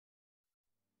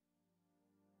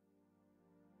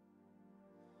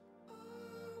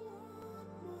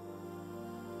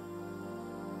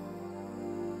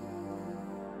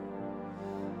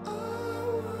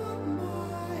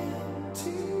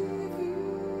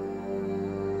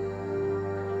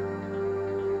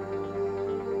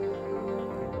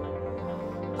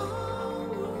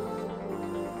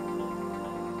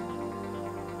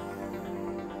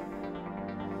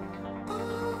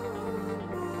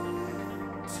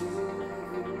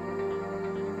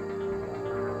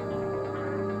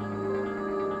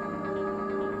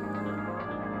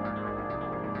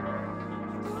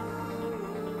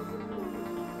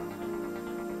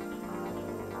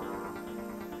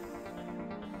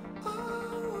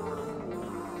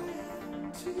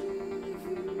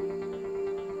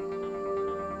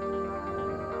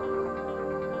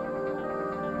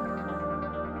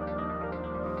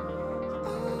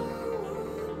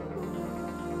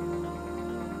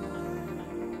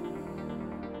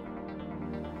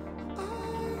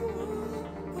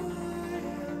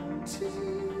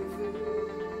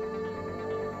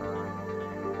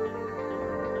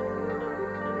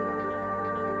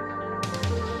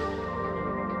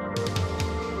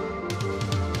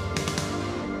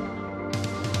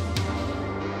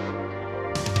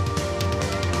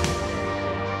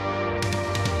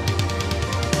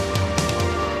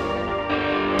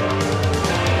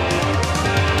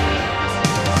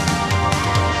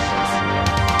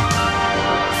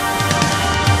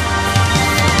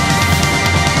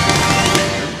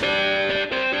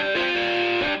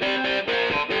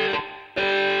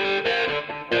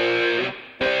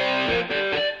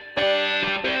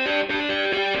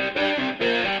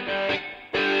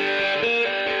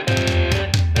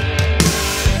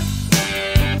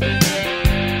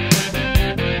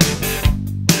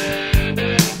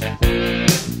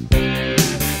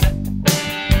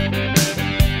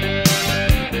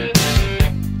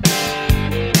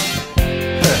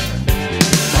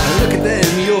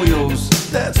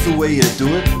way you do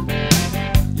it.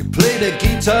 You play the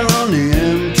guitar on the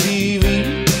MTV.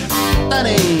 That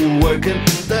ain't working,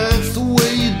 that's the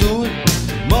way you do it.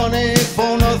 Money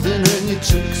for nothing and your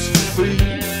chicks for free.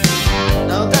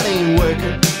 Now that ain't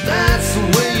working, that's the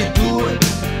way you do it.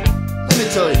 Let me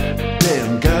tell you,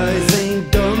 damn guys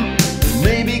ain't dumb.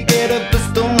 Maybe get a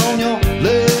blister on your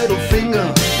little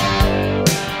finger.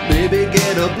 Maybe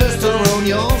get a blister on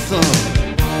your thumb.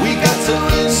 We got to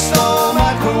install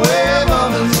microwave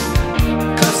ovens,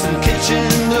 custom kitchen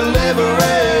deliveries.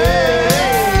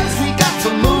 We got to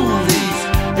move these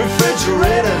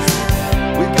refrigerators.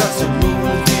 We got to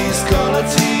move these color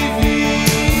TVs.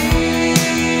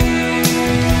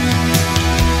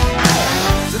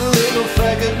 To the little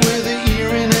faggot with the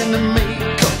earring and the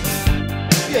makeup.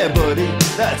 Yeah, buddy,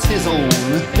 that's his own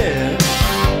hair.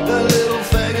 The little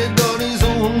faggot got his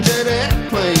own jet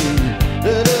airplane.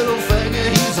 The little faggot,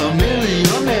 he's a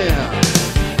millionaire.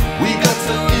 We got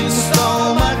to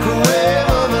install microwave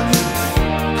ovens,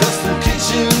 custom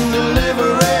kitchen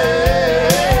deliveries.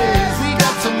 We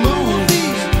got to move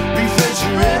these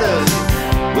refrigerators.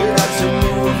 We got to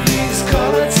move these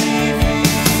color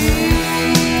TVs.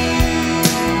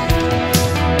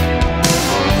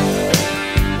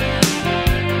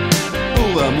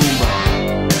 Move on, move on.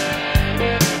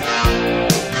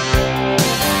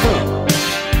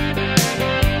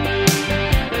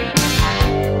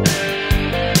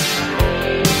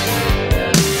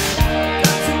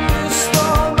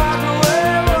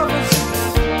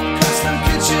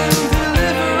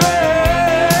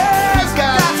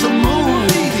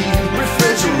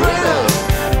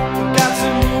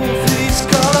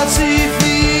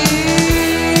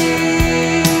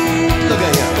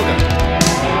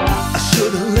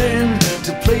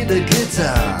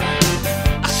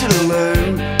 I should've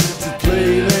learned to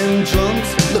play them drums.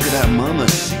 Look at that mama,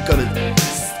 she got it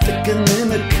sticking in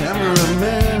the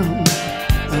cameraman.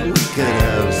 We could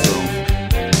have some.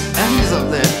 And he's up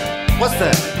there, what's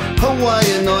that?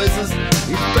 Hawaiian noises.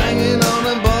 He's banging on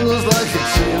the bongos like a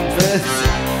chimpanzee.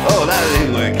 Oh, that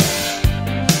ain't working.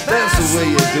 That's the way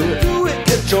you do it.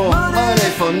 Get your money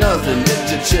for nothing, get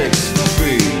your chicks for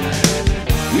free.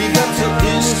 We got to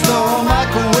install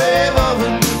microwave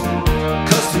oven,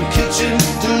 custom kitchen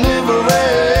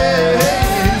deliveries.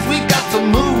 We got to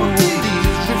move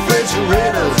these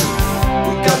refrigerators.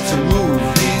 We got to move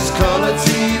these color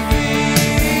TVs.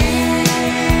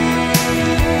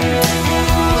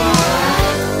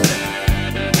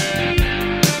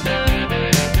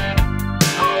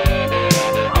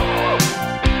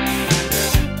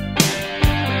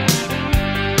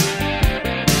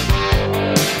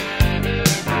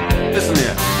 Listen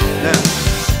here, now,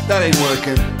 that ain't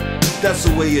working. That's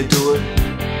the way you do it.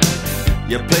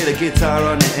 You play the guitar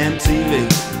on the MTV.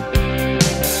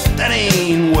 That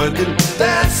ain't working.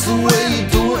 That's the way you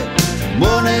do it.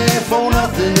 Money for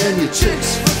nothing and your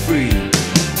chicks for free.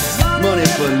 Money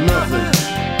for nothing,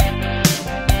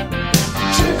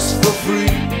 chicks for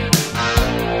free.